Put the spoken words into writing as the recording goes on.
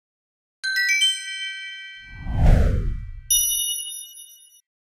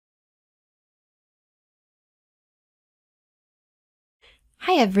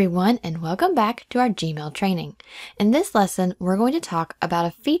Hi everyone, and welcome back to our Gmail training. In this lesson, we're going to talk about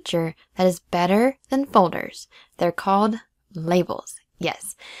a feature that is better than folders. They're called labels.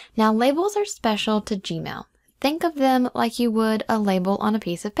 Yes. Now, labels are special to Gmail. Think of them like you would a label on a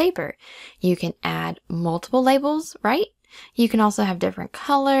piece of paper. You can add multiple labels, right? You can also have different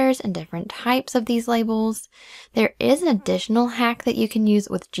colors and different types of these labels. There is an additional hack that you can use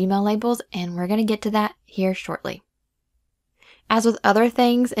with Gmail labels, and we're going to get to that here shortly. As with other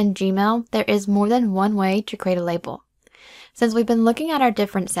things in Gmail, there is more than one way to create a label. Since we've been looking at our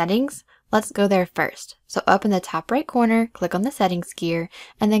different settings, let's go there first. So up in the top right corner, click on the settings gear,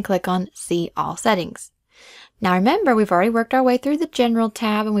 and then click on See All Settings. Now remember, we've already worked our way through the General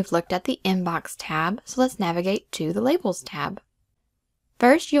tab and we've looked at the Inbox tab, so let's navigate to the Labels tab.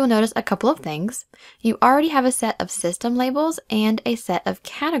 First, you will notice a couple of things. You already have a set of system labels and a set of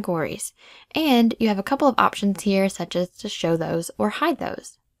categories, and you have a couple of options here such as to show those or hide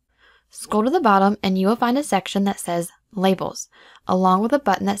those. Scroll to the bottom and you will find a section that says Labels, along with a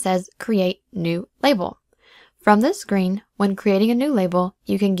button that says Create New Label. From this screen, when creating a new label,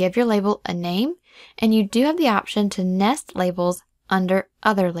 you can give your label a name, and you do have the option to nest labels under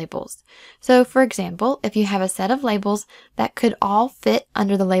other labels. So for example, if you have a set of labels that could all fit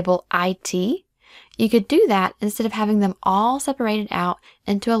under the label IT, you could do that instead of having them all separated out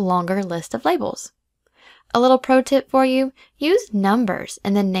into a longer list of labels. A little pro tip for you, use numbers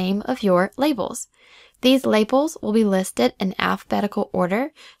in the name of your labels. These labels will be listed in alphabetical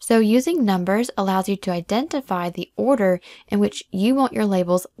order, so using numbers allows you to identify the order in which you want your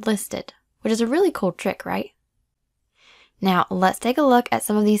labels listed, which is a really cool trick, right? Now, let's take a look at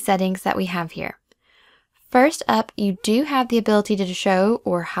some of these settings that we have here. First up, you do have the ability to show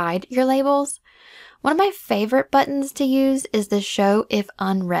or hide your labels. One of my favorite buttons to use is the Show If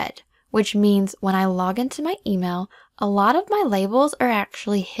Unread, which means when I log into my email, a lot of my labels are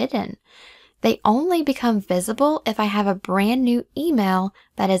actually hidden. They only become visible if I have a brand new email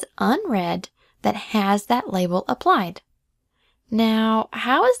that is unread that has that label applied. Now,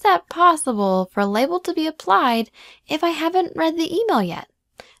 how is that possible for a label to be applied if I haven't read the email yet?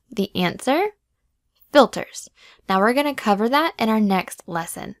 The answer? Filters. Now we're going to cover that in our next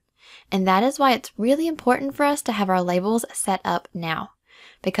lesson. And that is why it's really important for us to have our labels set up now,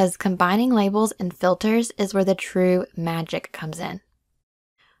 because combining labels and filters is where the true magic comes in.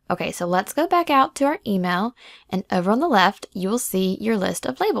 Okay, so let's go back out to our email, and over on the left, you will see your list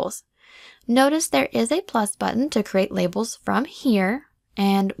of labels. Notice there is a plus button to create labels from here,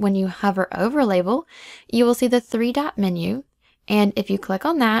 and when you hover over a label, you will see the three-dot menu, and if you click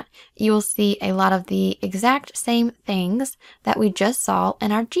on that, you will see a lot of the exact same things that we just saw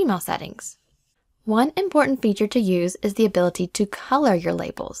in our Gmail settings. One important feature to use is the ability to color your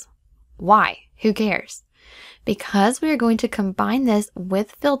labels. Why? Who cares? Because we are going to combine this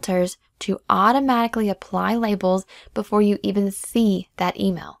with filters to automatically apply labels before you even see that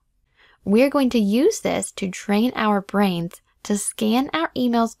email. We're going to use this to train our brains to scan our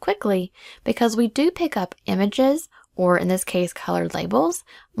emails quickly because we do pick up images, or in this case colored labels,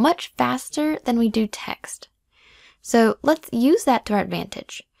 much faster than we do text. So let's use that to our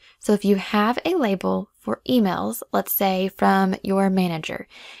advantage. So if you have a label for emails, let's say from your manager,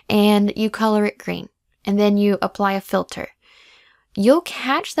 and you color it green, and then you apply a filter, you'll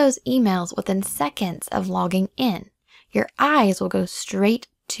catch those emails within seconds of logging in. Your eyes will go straight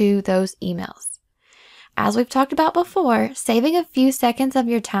to those emails. As we've talked about before, saving a few seconds of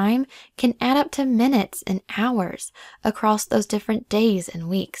your time can add up to minutes and hours across those different days and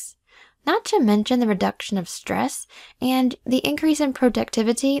weeks. Not to mention the reduction of stress and the increase in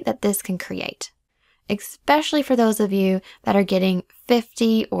productivity that this can create, especially for those of you that are getting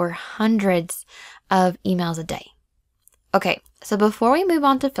 50 or hundreds of emails a day. Okay, so before we move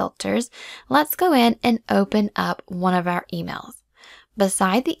on to filters, let's go in and open up one of our emails.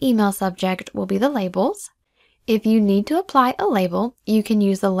 Beside the email subject will be the labels. If you need to apply a label, you can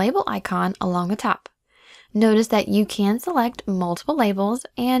use the label icon along the top. Notice that you can select multiple labels,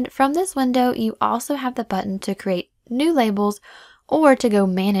 and from this window, you also have the button to create new labels or to go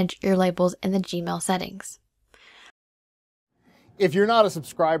manage your labels in the Gmail settings. If you're not a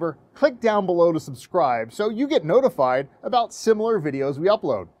subscriber, click down below to subscribe so you get notified about similar videos we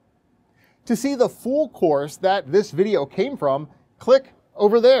upload. To see the full course that this video came from, click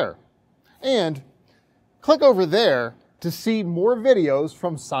over there. And click over there to see more videos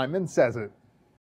from Simon Says It.